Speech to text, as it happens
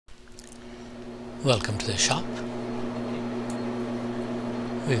Welcome to the shop.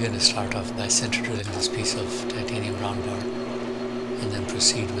 We're going to start off by center drilling this piece of titanium round bar and then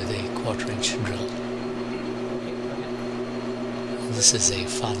proceed with a 1/4-inch drill. This is a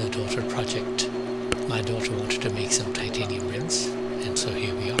father-daughter project. My daughter wanted to make some titanium rims, and so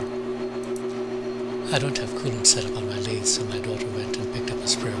here we are. I don't have coolant set up on my lathe, so my daughter went and picked up a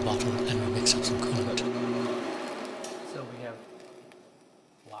sprayer bottle and we mixed up some coolant. So we have,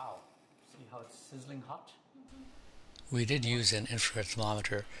 wow, see how it's sizzling hot? We did use an infrared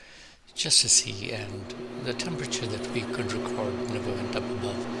thermometer just to see, and the temperature that we could record never went up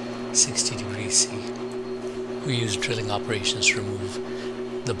above 60 degrees C. We used drilling operations to remove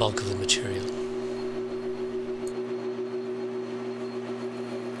the bulk of the material.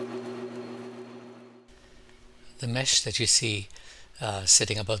 The mesh that you see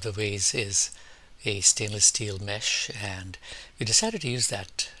sitting above the vase is a stainless steel mesh, and we decided to use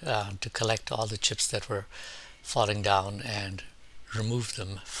that to collect all the chips that were falling down and remove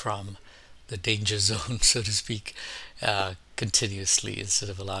them from the danger zone, so to speak, continuously, instead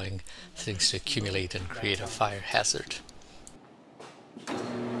of allowing things to accumulate and create a fire hazard.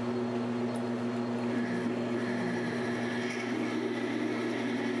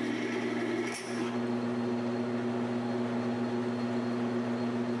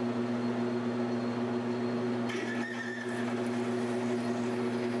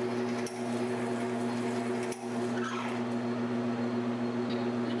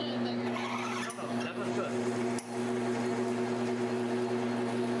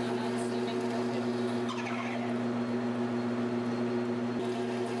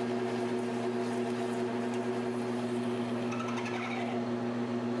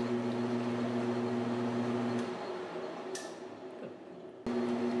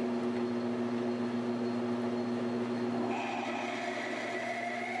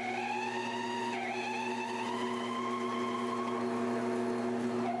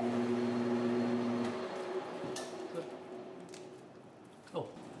 Oh.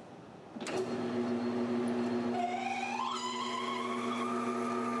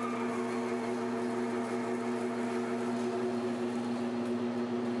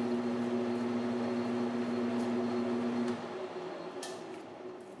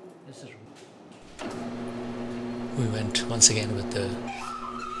 This is. We went once again with the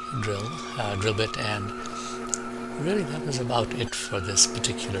drill bit, and really that was about it for this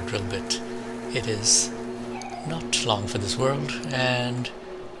particular drill bit. It is not long for this world, and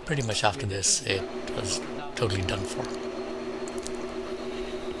pretty much after this it was totally done for.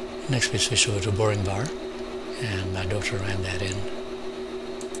 Next we switched over to a boring bar, and my daughter ran that in.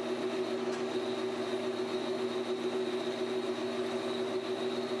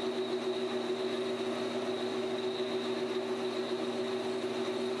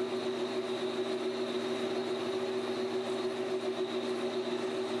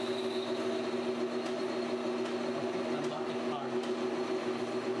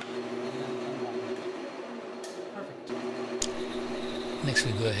 Next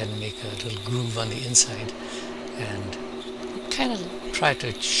we go ahead and make a little groove on the inside and kind of try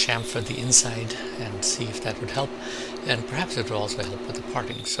to chamfer the inside and see if that would help, and perhaps it will also help with the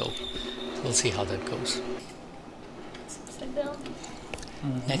parting, so we'll see how that goes. Sit down.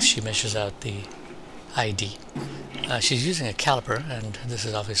 Next she measures out the ID. She's using a caliper, and this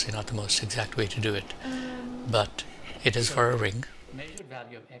is obviously not the most exact way to do it, but it is for a ring. Measured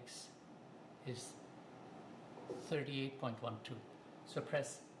value of X is 38.12. So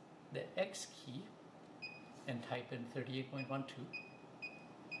press the X key and type in 38.12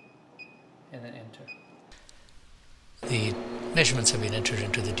 and then enter. The measurements have been entered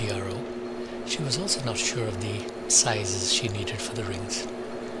into the DRO. She was also not sure of the sizes she needed for the rings.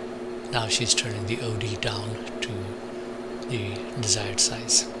 Now she's turning the OD down to the desired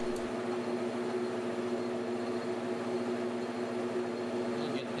size.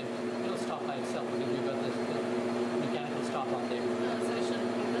 It'll stop by itself because you've got this mechanical stop on there. So I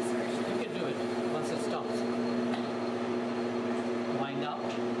shouldn't put this version. You can do it once it stops. Wind up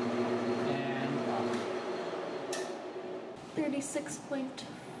and off.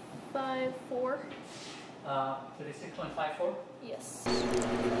 36.54. 36.54? Yes.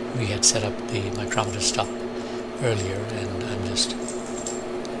 We had set up the micrometer stop earlier, and I'm just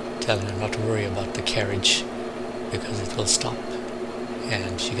telling her not to worry about the carriage because it will stop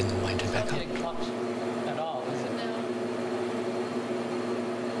and she can then wind it back up. At all, is it? No.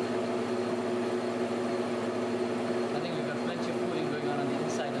 I think we've got plenty of cooling going on the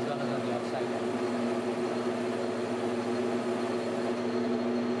inside as well as on the outside.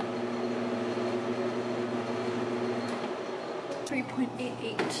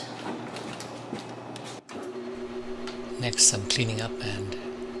 3.88. Next, some cleaning up and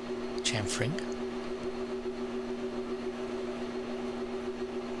chamfering.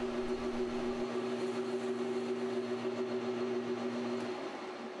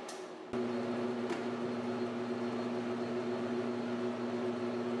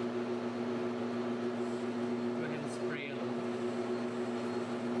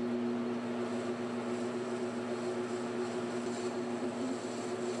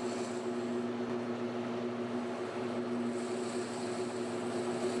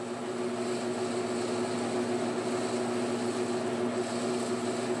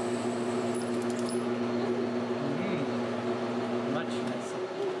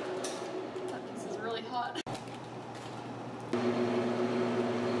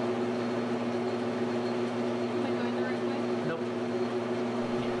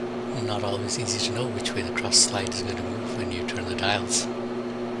 Not always easy to know which way the cross slide is going to move when you turn the dials. Keep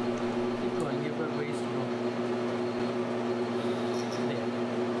going, you've got ways to go. There.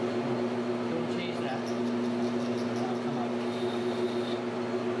 Don't change that. Now come up.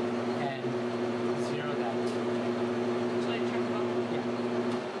 And zero that. Should I turn it off? Yeah.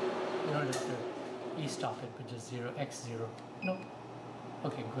 You don't have to e-stop it, but just zero, x zero. Nope.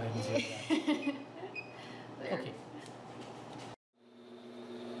 Okay, go ahead and zero that. There. Okay.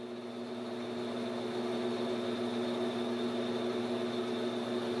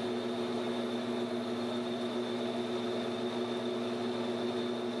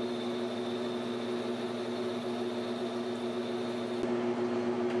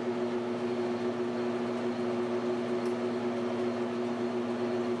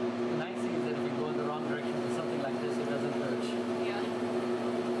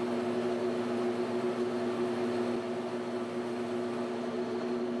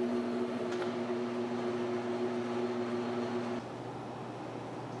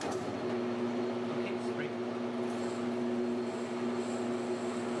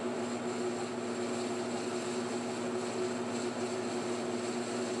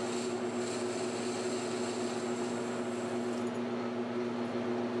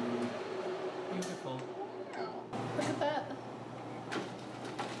 Beautiful. Look at that.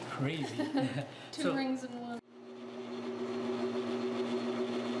 Crazy. Two rings in one.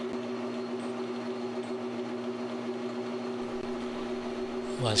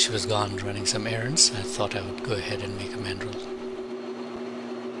 While she was gone running some errands, I thought I would go ahead and make a mandrel.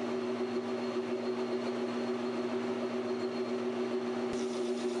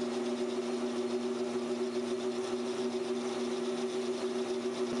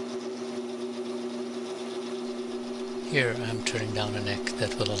 Here I'm turning down a neck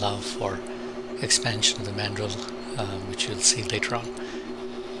that will allow for expansion of the mandrel, which you'll see later on.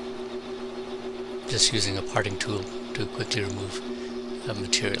 Just using a parting tool to quickly remove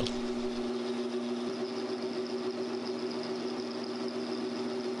material.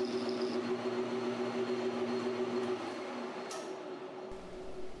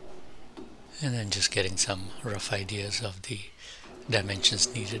 And then just getting some rough ideas of the dimensions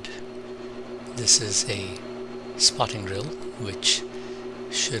needed. This is a spotting drill, which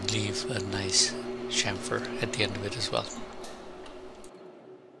should leave a nice chamfer at the end of it as well.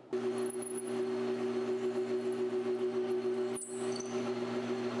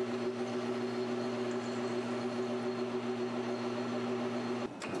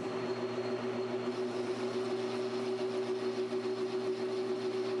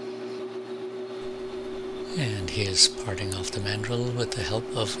 And he is parting off the mandrel with the help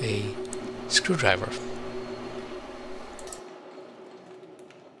of a screwdriver.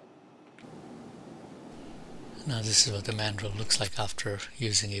 Now this is what the mandrel looks like after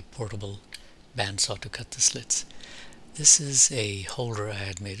using a portable bandsaw to cut the slits. This is a holder I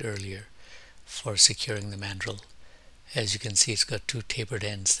had made earlier for securing the mandrel. As you can see, it's got two tapered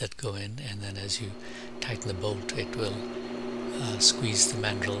ends that go in, and then as you tighten the bolt, it will squeeze the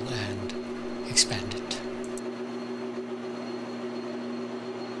mandrel and expand it.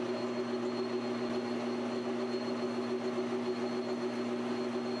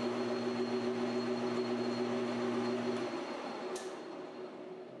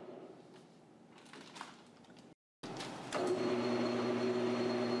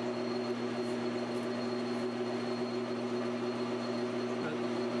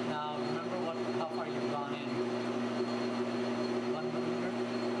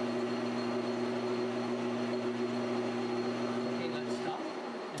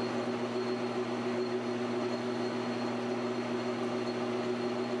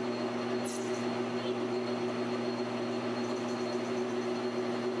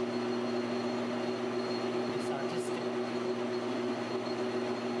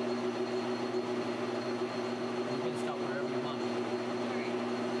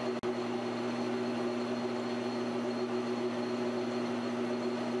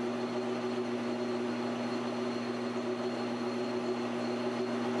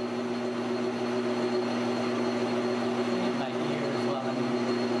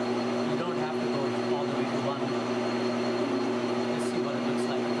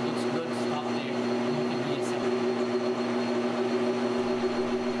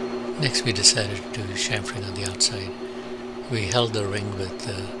 Next we decided to do chamfering on the outside. We held the ring with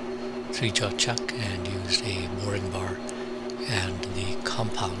the 3-jaw chuck and used a boring bar and the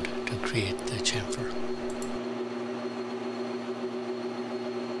compound to create the chamfer.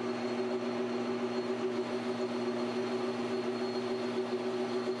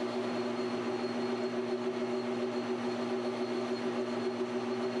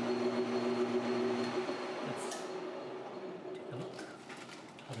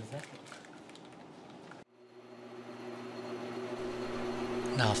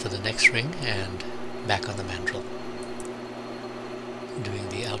 Now for the next ring and back on the mandrel, doing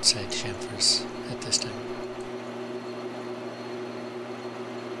the outside chamfers at this time.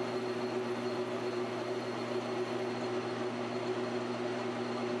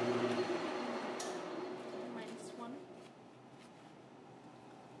 -1.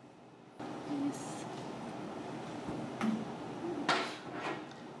 Nice.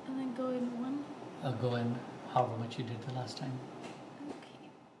 And then go in 1. I'll go in however much you did the last time.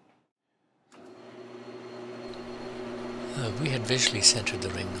 We had visually centered the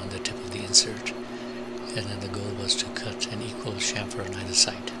ring on the tip of the insert, and then the goal was to cut an equal chamfer on either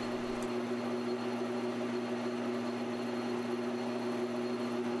side.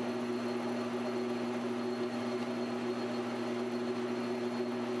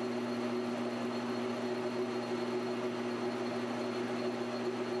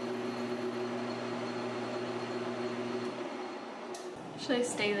 Should I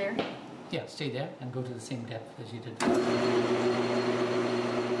stay there? Yeah, stay there and go to the same depth as you did.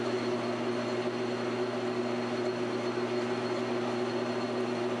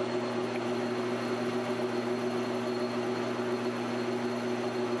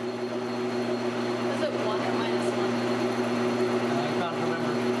 Was it 1 or -1? I can't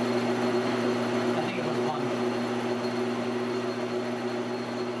remember. I think it was 1.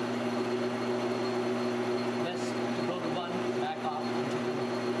 Let's go to 1, back off.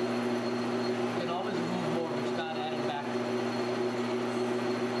 You can always move more, but you can't add it back.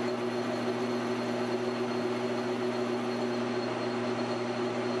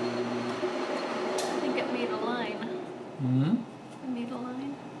 I think it made a line. Hmm? It made a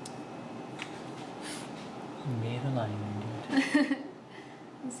line. You made a line, indeed.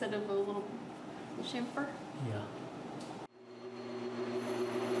 Instead of a little chamfer. Yeah.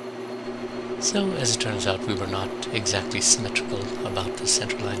 So, as it turns out, we were not exactly symmetrical about the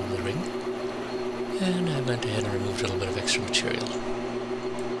center line of the ring, and I went ahead and removed a little bit of extra material.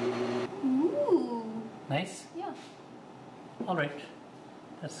 Ooh. Nice? Yeah. Alright.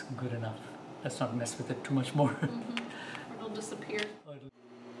 That's good enough. Let's not mess with it too much more. Or it'll disappear.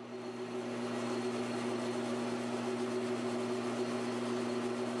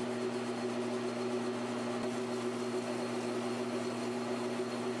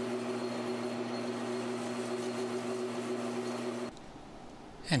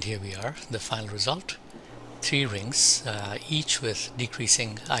 And here we are, the final result. 3 rings, each with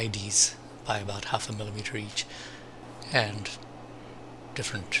decreasing IDs by about 0.5 millimeter each, and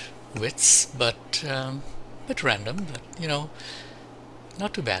different widths, but random, but you know,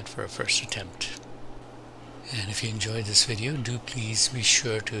 not too bad for a first attempt. And if you enjoyed this video, do please be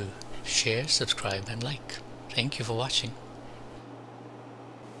sure to share, subscribe, and like. Thank you for watching.